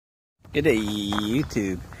Good day,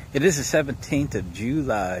 YouTube. It is the 17th of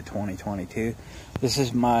July, 2022. This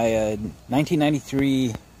is my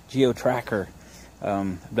 1993 Geo Tracker.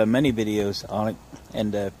 I've done many videos on it,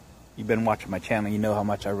 and you've been watching my channel, you know how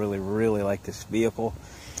much I really like this vehicle.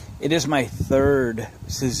 It is my third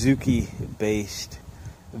Suzuki-based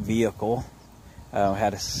vehicle. I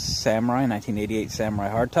had a Samurai, 1988 Samurai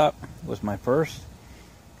hardtop was my first.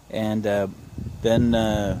 And then,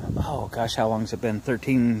 oh gosh, how long has it been?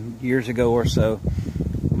 13 years ago or so,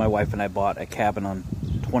 my wife and I bought a cabin on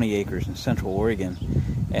 20 acres in Central Oregon,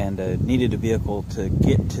 and needed a vehicle to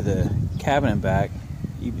get to the cabin and back,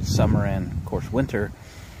 even summer and of course winter.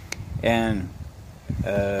 And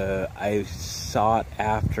I sought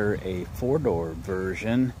after a four-door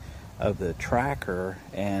version of the Tracker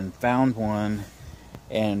and found one,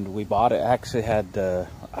 and we bought it. Actually had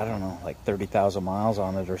I don't know, like 30,000 miles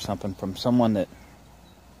on it or something, from someone that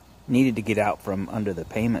needed to get out from under the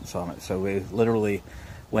payments on it. So we literally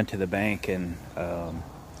went to the bank, and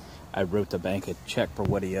I wrote the bank a check for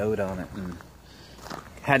what he owed on it, and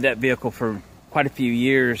had that vehicle for quite a few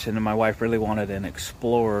years. And then my wife really wanted an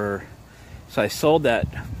Explorer, so I sold that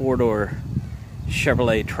four-door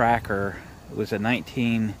Chevrolet Tracker. It was a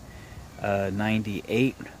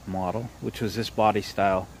 1998 model, which was this body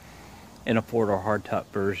style, in a four-door hardtop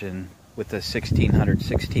version with a 1600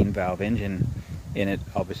 16 valve engine in it,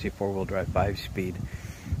 obviously four-wheel drive 5-speed.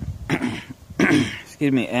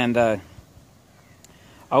 Excuse me. And I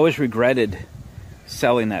always regretted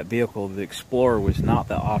selling that vehicle. The Explorer was not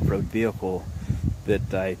the off-road vehicle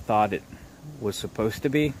that I thought it was supposed to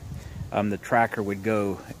be. The Tracker would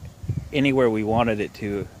go anywhere we wanted it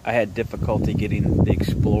to. I had difficulty getting the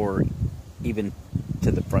Explorer even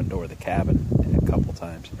to the front door of the cabin a couple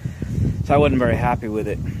times, so I wasn't very happy with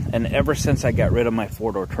it. And ever since I got rid of my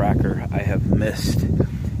four-door Tracker, I have missed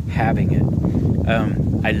having it.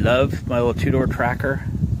 I love my little two-door Tracker.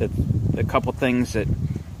 The couple things that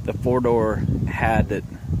the four-door had that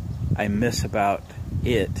I miss about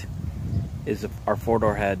it is our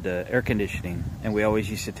four-door had air conditioning, and we always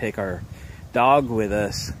used to take our dog with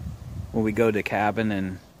us when we go to cabin,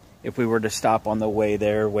 and if we were to stop on the way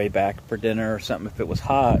there, way back for dinner or something, if it was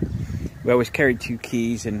hot, we always carried 2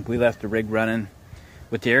 keys, and we left the rig running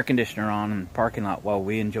with the air conditioner on in the parking lot while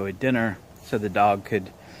we enjoyed dinner, so the dog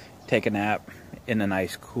could take a nap in a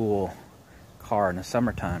nice cool car in the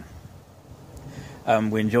summertime.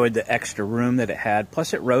 We enjoyed the extra room that it had,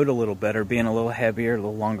 plus it rode a little better, being a little heavier, a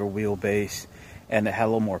little longer wheelbase, and it had a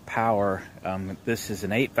little more power. This is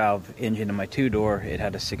an 8-valve engine in my two-door. It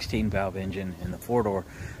had a 16-valve engine in the four-door,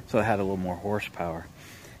 so it had a little more horsepower.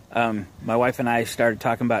 My wife and I started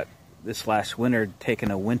talking about this last winter, taking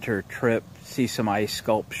a winter trip, see some ice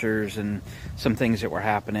sculptures and some things that were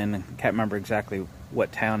happening. I can't remember exactly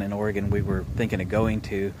what town in Oregon we were thinking of going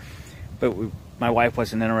to, but my wife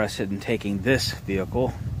wasn't interested in taking this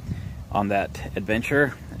vehicle on that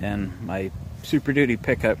adventure. And my Super Duty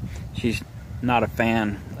pickup, she's not a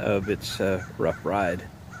fan of its rough ride.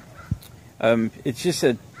 It's just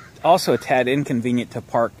also a tad inconvenient to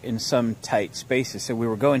park in some tight spaces. So we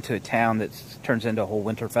were going to a town that turns into a whole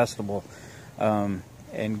winter festival, and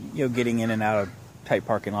you know, getting in and out of tight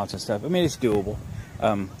parking lots and stuff. I mean, it's doable.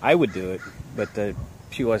 I would do it, but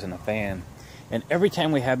she wasn't a fan. And every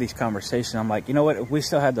time we have these conversations, I'm like, you know what? If we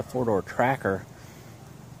still had the four-door Tracker,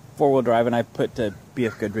 four-wheel drive, and I put the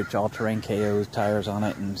BF Goodrich all-terrain KO tires on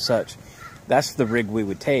it and such, that's the rig we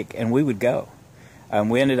would take, and we would go.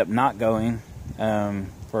 We ended up not going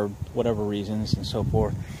for whatever reasons and so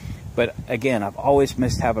forth. But again, I've always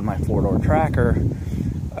missed having my four-door Tracker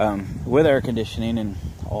with air conditioning and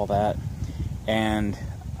all that. And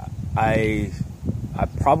I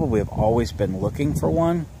probably have always been looking for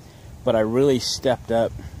one, but I really stepped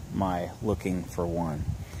up my looking for one.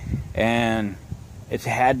 And it's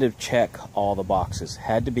had to check all the boxes.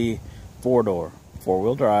 Had to be four-door,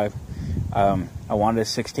 four-wheel drive. I wanted a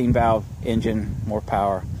 16-valve engine, more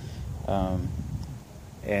power,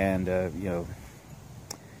 and you know,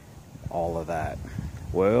 all of that.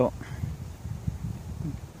 Well,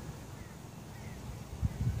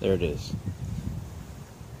 there it is.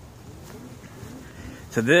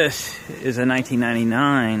 So this is a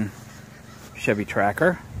 1999 Chevy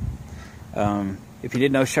Tracker. If you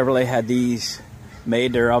didn't know, Chevrolet had these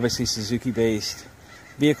made. They're obviously Suzuki-based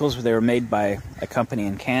vehicles, but they were made by a company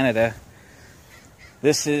in Canada.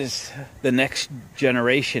 This is the next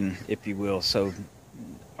generation, if you will. So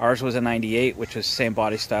ours was a 98, which was the same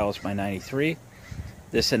body style as my 93.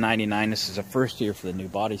 This is a 99. This is the first year for the new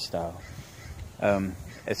body style.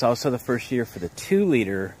 It's also the first year for the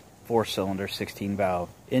 2-liter 4-cylinder 16-valve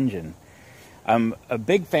engine. I'm a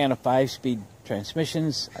big fan of 5-speed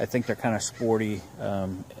transmissions. I think they're kind of sporty,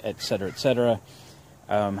 etc., etc.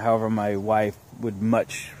 However, my wife would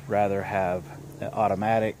much rather have an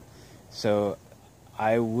automatic, so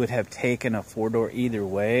I would have taken a 4-door either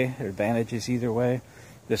way. Advantages either way.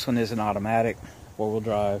 This one is an automatic, 4-wheel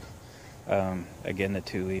drive. Again, the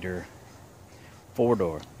 2-liter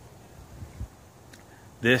 4-door.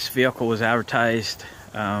 This vehicle was advertised.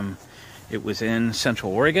 It was in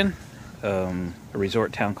Central Oregon, a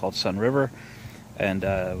resort town called Sun River. And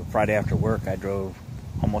Friday after work, I drove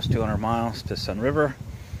almost 200 miles to Sun River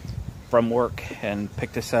from work and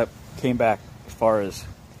picked this up. Came back as far as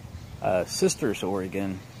Sisters,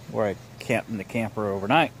 Oregon, where I camped in the camper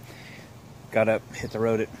overnight. Got up, hit the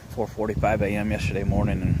road at 4:45 a.m. yesterday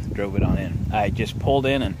morning and drove it on in. I just pulled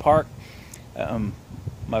in and parked.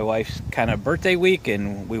 My wife's kind of birthday week,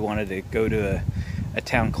 and we wanted to go to a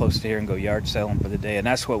town close to here and go yard selling for the day, and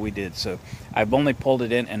that's what we did. So I've only pulled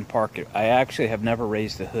it in and parked it. I actually have never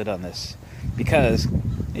raised the hood on this because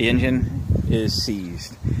the engine is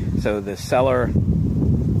seized. So the seller,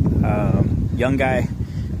 young guy,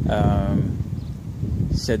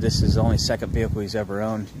 said this is the only second vehicle he's ever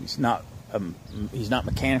owned. He's not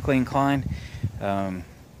mechanically inclined.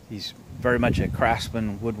 He's very much a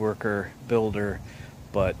craftsman, woodworker, builder,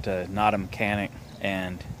 but not a mechanic.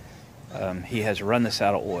 And he has run this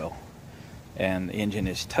out of oil, and the engine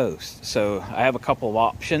is toast. So I have a couple of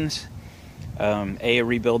options. A,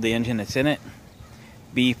 rebuild the engine that's in it.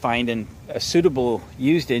 B, find a suitable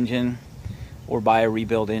used engine, or buy a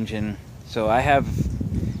rebuild engine. So I have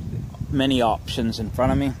many options in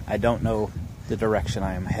front of me. I don't know the direction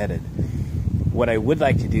I am headed. What I would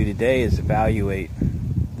like to do today is evaluate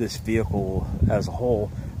this vehicle as a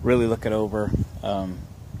whole, really look it over,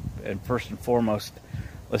 and first and foremost,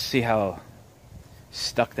 let's see how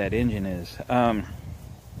stuck that engine is.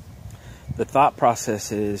 The thought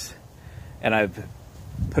process is, and I've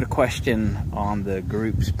put a question on the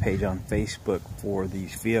groups page on Facebook for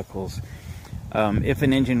these vehicles. If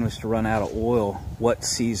an engine was to run out of oil, what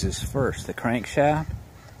seizes first, the crankshaft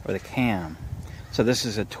or the cam? So this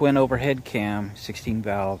is a twin overhead cam, 16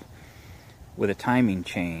 valve, with a timing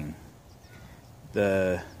chain.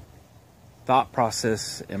 The thought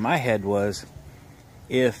process in my head was,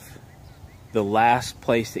 if the last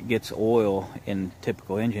place that gets oil in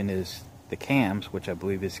typical engine is the cams, which I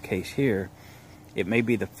believe is the case here, it may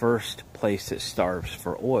be the first place that starves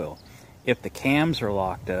for oil. If the cams are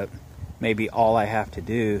locked up, maybe all I have to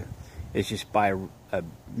do is just buy a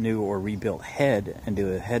new or rebuilt head and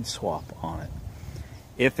do a head swap on it.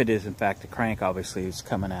 If it is in fact the crank, obviously it's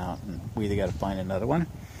coming out, and we either got to find another one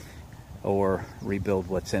or rebuild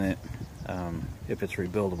what's in it, if it's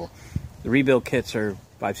rebuildable. The rebuild kits are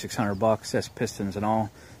 $500-600, that's pistons and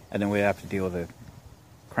all, and then we have to deal with the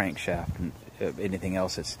crankshaft and anything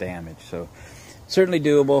else that's damaged. So certainly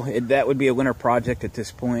doable. That would be a winter project at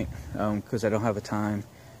this point, because I don't have the time.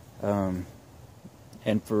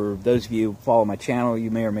 And for those of you who follow my channel,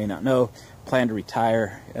 you may or may not know, plan to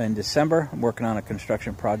retire in December. I'm working on a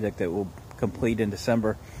construction project that will complete in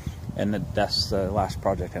December, and that's the last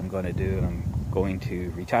project I'm going to do, and I'm going to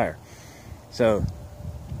retire. So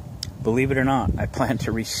believe it or not, I plan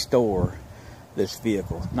to restore this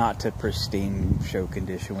vehicle, not to pristine show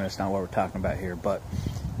condition, when it's not what we're talking about here, but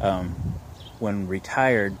when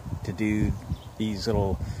retired, to do these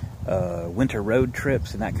little winter road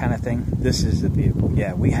trips and that kind of thing. This is the vehicle.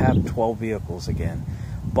 Yeah, we have 12 vehicles again,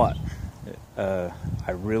 but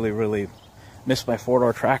I really miss my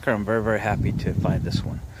 4-door tracker. I'm very happy to find this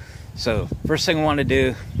one. So first thing I want to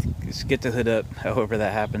do is get the hood up, however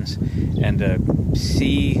that happens, and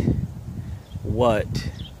see what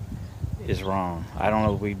is wrong. I don't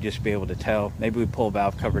know if we'd just be able to tell. Maybe we pull a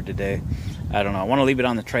valve cover today. I don't know. I want to leave it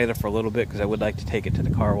on the trailer for a little bit because I would like to take it to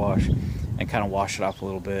the car wash and kind of wash it off a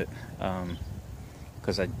little bit,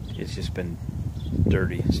 because it's just been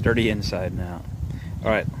dirty. It's dirty inside and out. All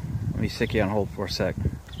right, let me stick you on hold for a sec.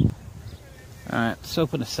 All right, let's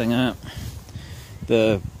open this thing up.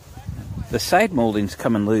 The side molding's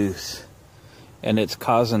coming loose, and it's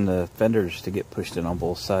causing the fenders to get pushed in on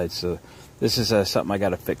both sides. So this is something I got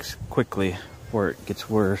to fix quickly before it gets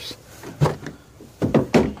worse.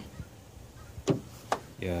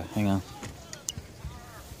 Yeah, hang on.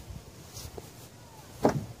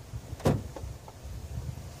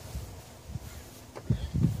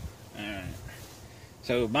 Alright.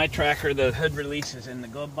 So my tracker, the hood release is in the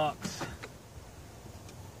glove box.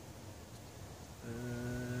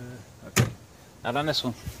 Okay. Not on this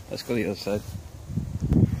one. Let's go to the other side.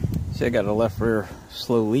 See, I got a left rear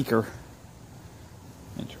slow leaker.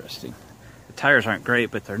 Interesting. The tires aren't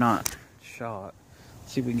great, but they're not shot.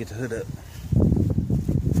 Let's see if we can get the hood up.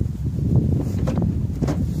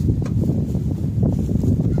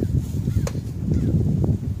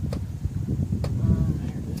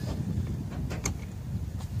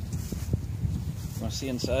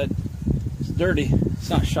 inside. It's dirty. It's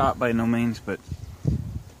not shot by no means, but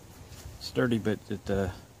it's dirty, but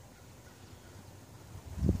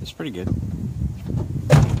it's pretty good.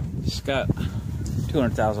 It's got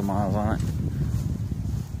 200,000 miles on it.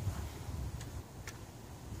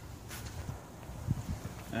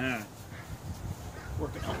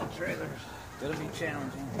 Working on the trailer is gonna be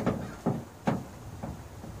challenging.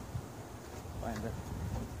 Find a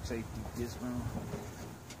safety gizmo.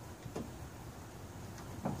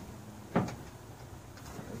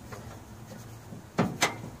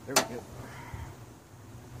 There we go.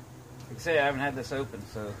 Like I say, I haven't had this open,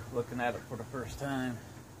 so looking at it for the first time.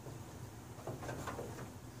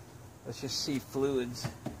 Let's just see fluids.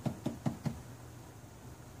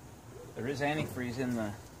 There is antifreeze in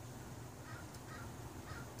the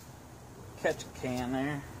catch can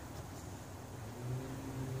there.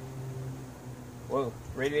 Whoa,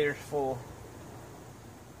 radiator's full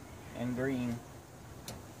and green.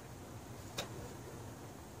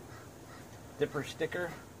 Dipper sticker.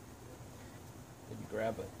 Did you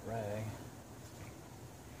grab a rag?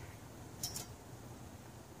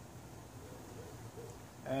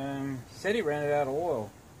 Said he ran it out of oil,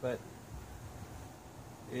 but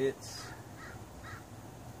it's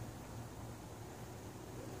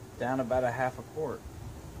down about a half a quart.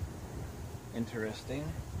 Interesting.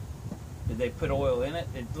 Did they put oil in it?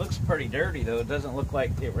 It looks pretty dirty though. It doesn't look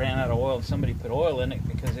like it ran out of oil and somebody put oil in it,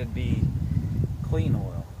 because it'd be clean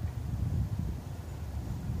oil.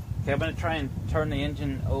 Okay, I'm going to try and turn the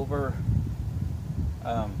engine over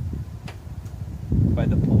by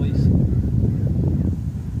the pulleys.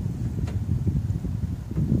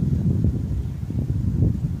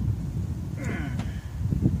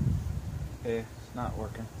 Okay, it's not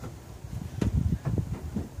working.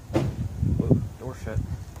 Whoa, door shut.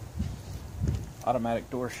 Automatic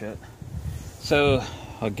door shut. So,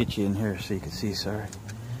 I'll get you in here so you can see, sorry.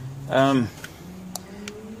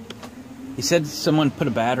 He said someone put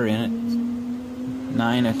a battery in it.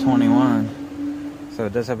 9 of 21. So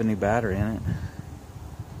it does have a new battery in it.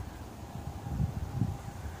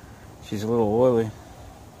 She's a little oily.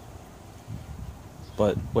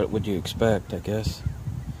 But what would you expect, I guess?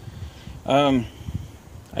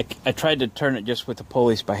 I tried to turn it just with the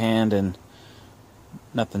pulleys by hand and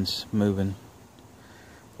nothing's moving.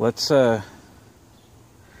 Let's we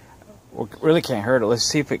really can't hurt it. Let's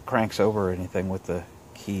see if it cranks over or anything with the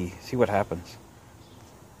key. See what happens.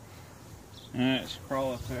 Alright, let's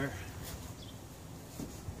crawl up there.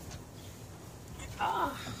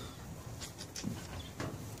 Ah.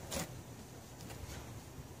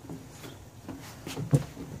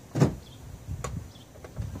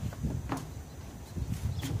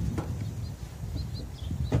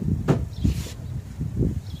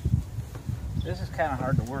 This is kind of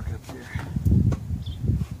hard to work up here.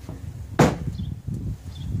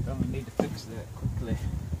 Gonna need to fix that quickly.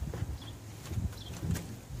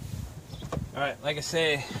 Alright, like I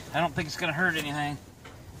say, I don't think it's gonna hurt anything.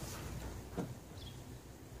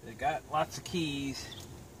 They got lots of keys.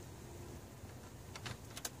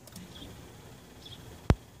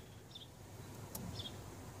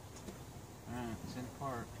 Alright, it's in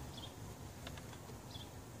park.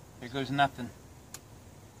 There goes nothing.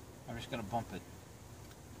 I'm just gonna bump it.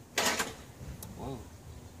 Whoa.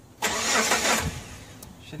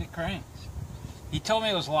 Shit, it cranks. He told me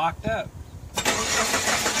it was locked up.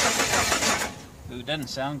 Ooh, doesn't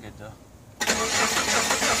sound good though.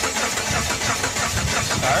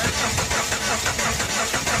 Start.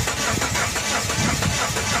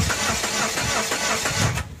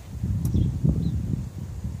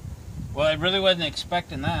 Well, I really wasn't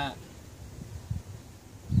expecting that.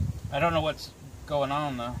 I don't know what's going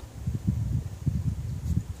on though.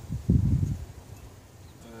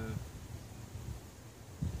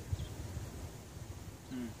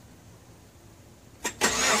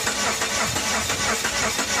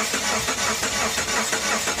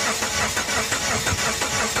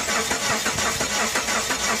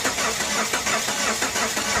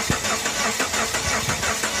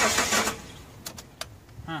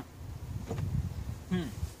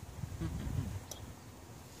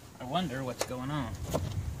 I wonder what's going on.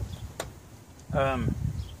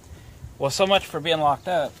 Well, so much for being locked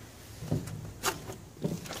up.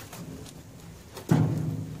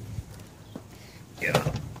 Get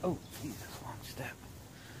up. Oh, Jesus, long step.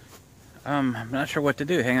 I'm not sure what to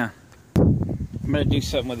do. Hang on. I'm gonna do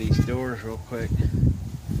something with these doors real quick,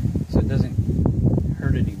 so it doesn't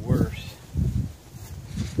hurt any worse.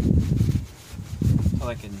 So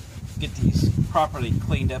I can get these properly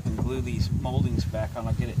cleaned up and glue these moldings back on.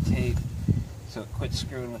 I'll get it taped so it quits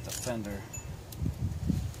screwing with the fender.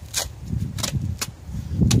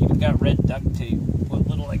 Even got red duct tape, what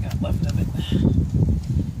little I got left of it.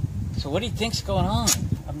 So what do you think's going on?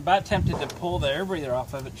 I'm about tempted to pull the air breather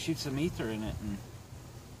off of it and shoot some ether in it.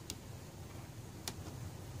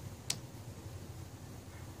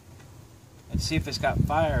 And see if it's got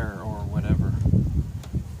fire or whatever.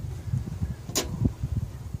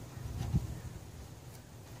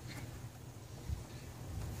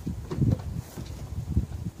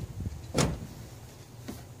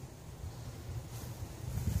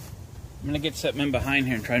 I'm gonna get something in behind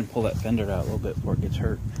here and try and pull that fender out a little bit before it gets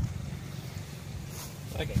hurt.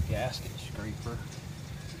 Like a gasket scraper.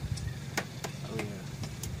 Oh yeah.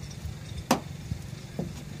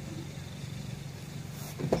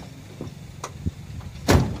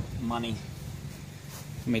 Money.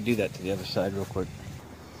 Let me do that to the other side real quick.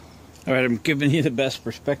 Alright, I'm giving you the best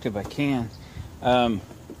perspective I can.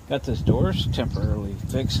 Got those doors temporarily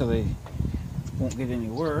fixed so they won't get any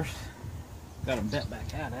worse. Got them bent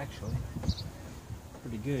back out actually.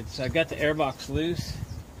 Pretty good. So I got the airbox loose.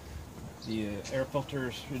 The air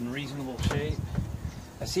filter's in reasonable shape.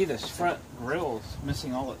 I see this front grill's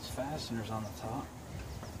missing all its fasteners on the top.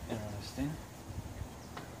 Interesting.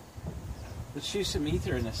 Let's shoot some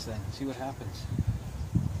ether in this thing, see what happens.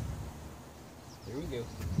 Here we go.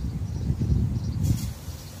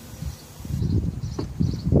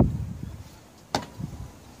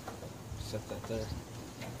 Set that there.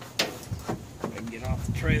 I can get off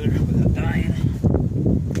the trailer without dying.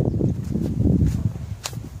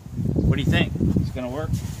 What do you think? It's gonna work?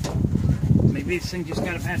 Maybe this thing just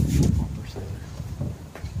got a bad fuel pump or something.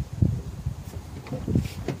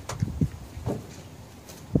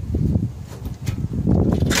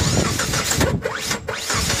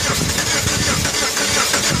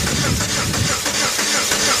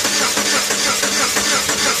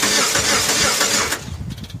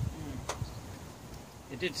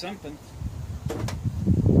 It did something.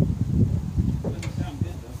 Doesn't sound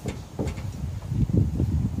good though.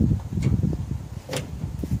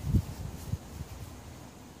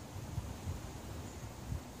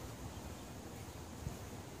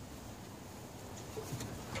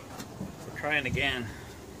 We're trying again.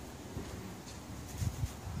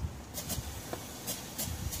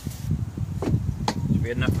 Should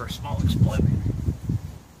be enough for a small explosion.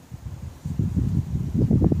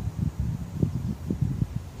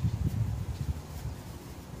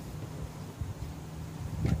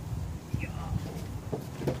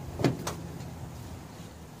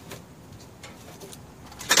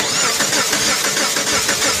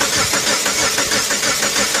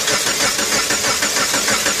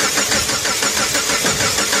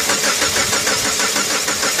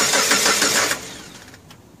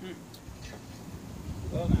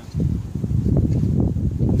 Well now.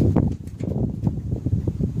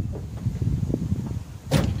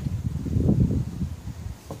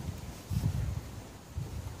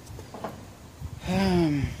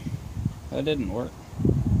 That didn't work.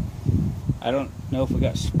 I don't know if we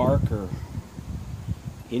got spark or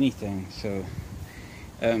anything. So,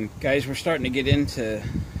 guys, we're starting to get into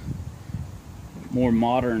more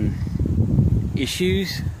modern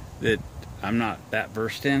issues that I'm not that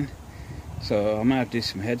versed in. So I'm gonna have to do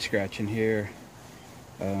some head scratching here.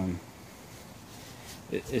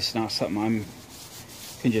 It's not something I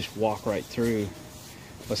can just walk right through.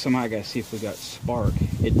 But somehow I gotta see if we got spark.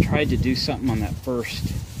 It tried to do something on that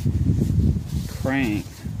first crank,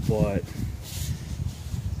 but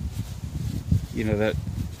you know, that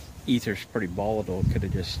ether's pretty volatile. It could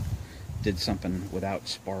have just did something without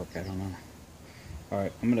spark. I don't know. All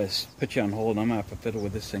right, I'm gonna put you on hold. I'm gonna have to fiddle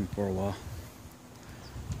with this thing for a while.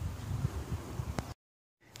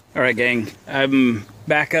 All right, gang, I'm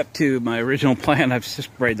back up to my original plan. I've just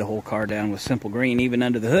sprayed the whole car down with Simple Green, even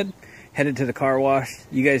under the hood. Headed to the car wash.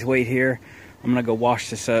 You guys wait here. I'm gonna go wash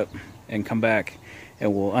this up and come back,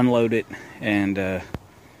 and we'll unload it and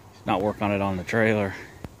not work on it on the trailer.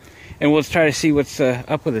 And we'll try to see what's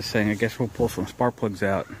up with this thing. I guess we'll pull some spark plugs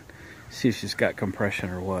out, see if it's got compression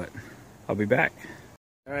or what. I'll be back.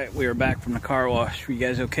 All right, we are back from the car wash. Were you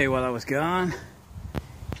guys okay while I was gone?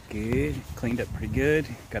 Good. Cleaned up pretty good.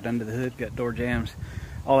 Got under the hood, got door jams.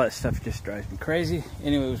 All that stuff just drives me crazy.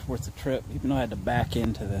 Anyway, it was worth the trip, even though I had to back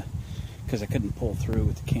into the, because I couldn't pull through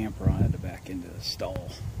with the camper on, I had to back into the stall.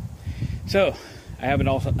 So, I have it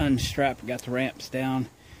all unstrapped, got the ramps down.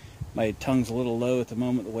 My tongue's a little low at the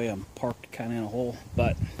moment, the way I'm parked kind of in a hole,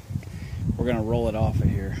 but we're gonna roll it off of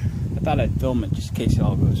here. I thought I'd film it just in case it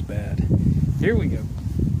all goes bad. Here we go.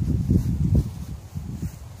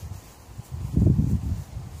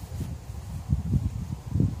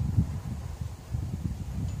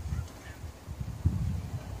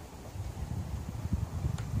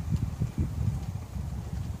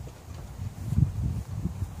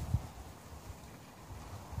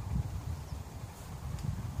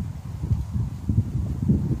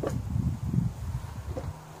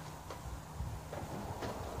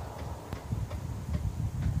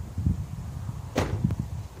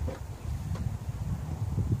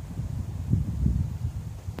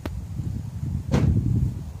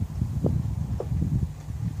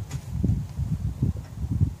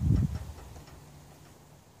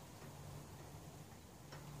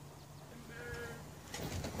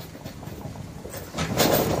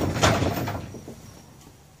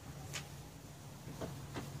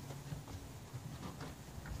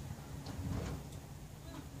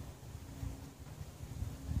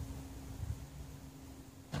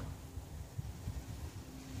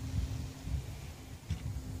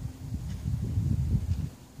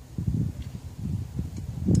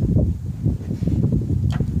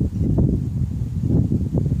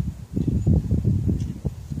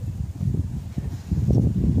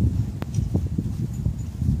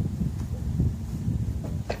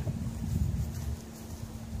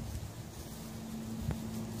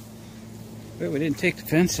 But we didn't take the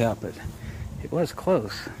fence out, but it was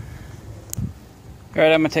close.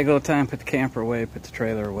 Alright, I'm going to take a little time, put the camper away, put the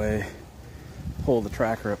trailer away, pull the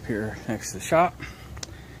tracker up here next to the shop,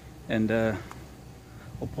 and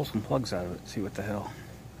we'll pull some plugs out of it, see what the hell.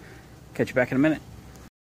 Catch you back in a minute.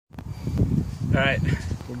 Alright,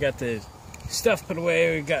 we got the stuff put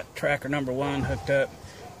away, we got tracker number 1 hooked up.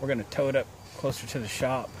 We're going to tow it up closer to the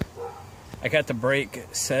shop. I got the brake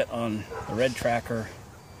set on the red tracker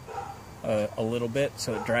a little bit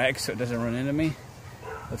so it drags so it doesn't run into me.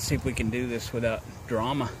 Let's see if we can do this without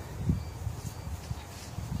drama.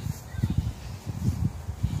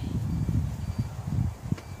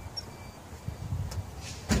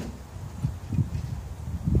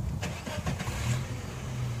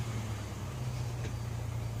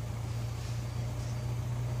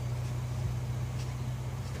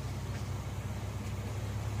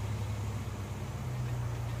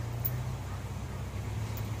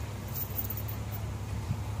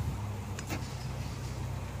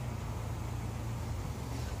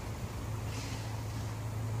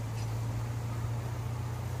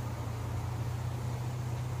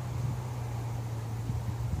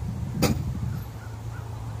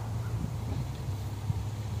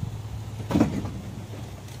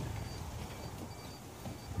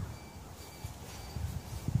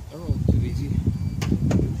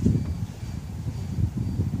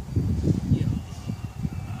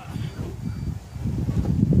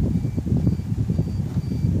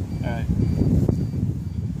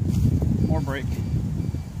 Brake.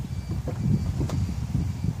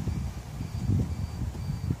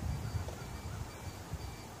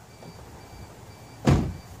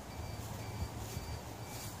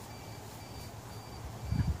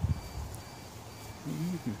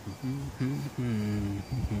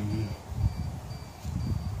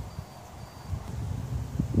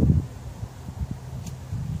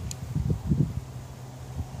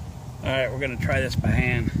 Alright, we're going to try this by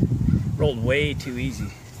hand. Rolled way too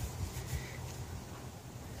easy.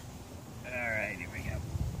 Alright, here we go.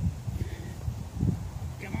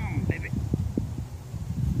 Come on, baby.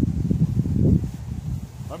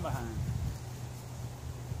 From behind.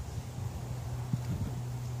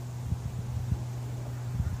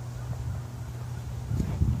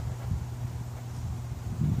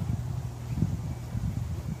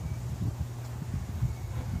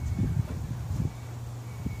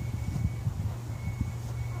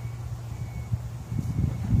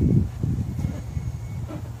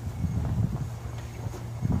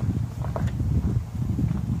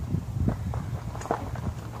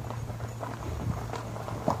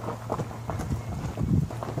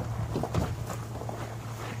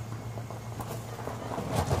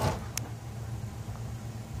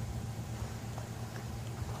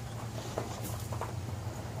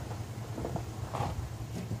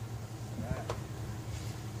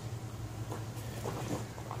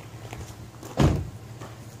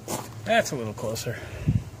 That's a little closer.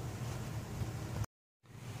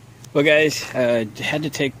 Well guys, had to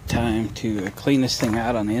take time to clean this thing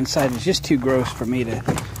out on the inside. It's just too gross for me to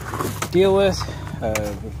deal with.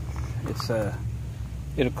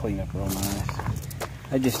 It'll clean up real nice.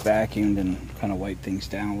 I just vacuumed and kind of wiped things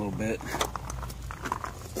down a little bit.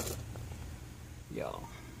 Y'all.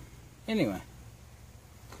 Anyway,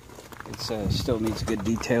 it still needs good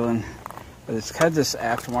detailing. But it's had this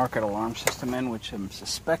aftermarket alarm system in, which I'm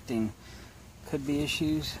suspecting could be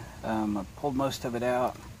issues. I pulled most of it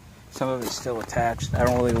out. Some of it's still attached. I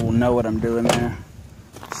don't really know what I'm doing there.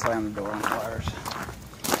 Slam the door on pliers.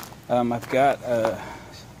 I've got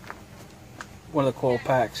one of the coil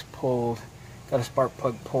packs pulled. Got a spark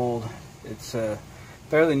plug pulled. It's a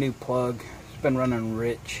fairly new plug. It's been running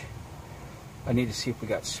rich. I need to see if we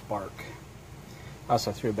got spark. I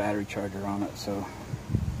also threw a battery charger on it, so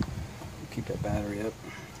keep that battery up.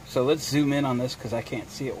 So let's zoom in on this because I can't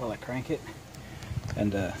see it while I crank it,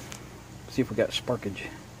 and see if we got sparkage.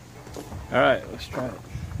 Alright, let's try it.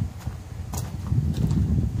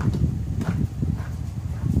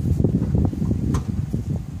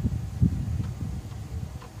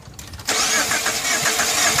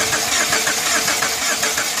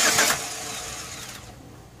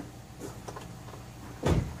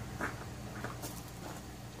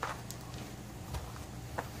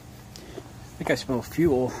 I think I smell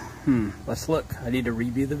fuel. Let's look. I need to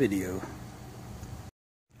review the video.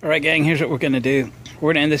 Alright gang, here's what we're going to do.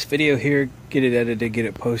 We're going to end this video here, get it edited, get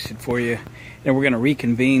it posted for you. And we're going to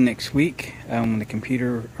reconvene next week when the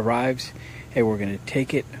computer arrives. And we're going to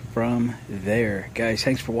take it from there. Guys,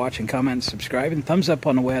 thanks for watching, comment, subscribe, and thumbs up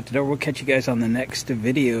on the way out the door. We'll catch you guys on the next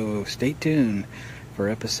video. Stay tuned for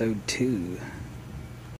episode 2.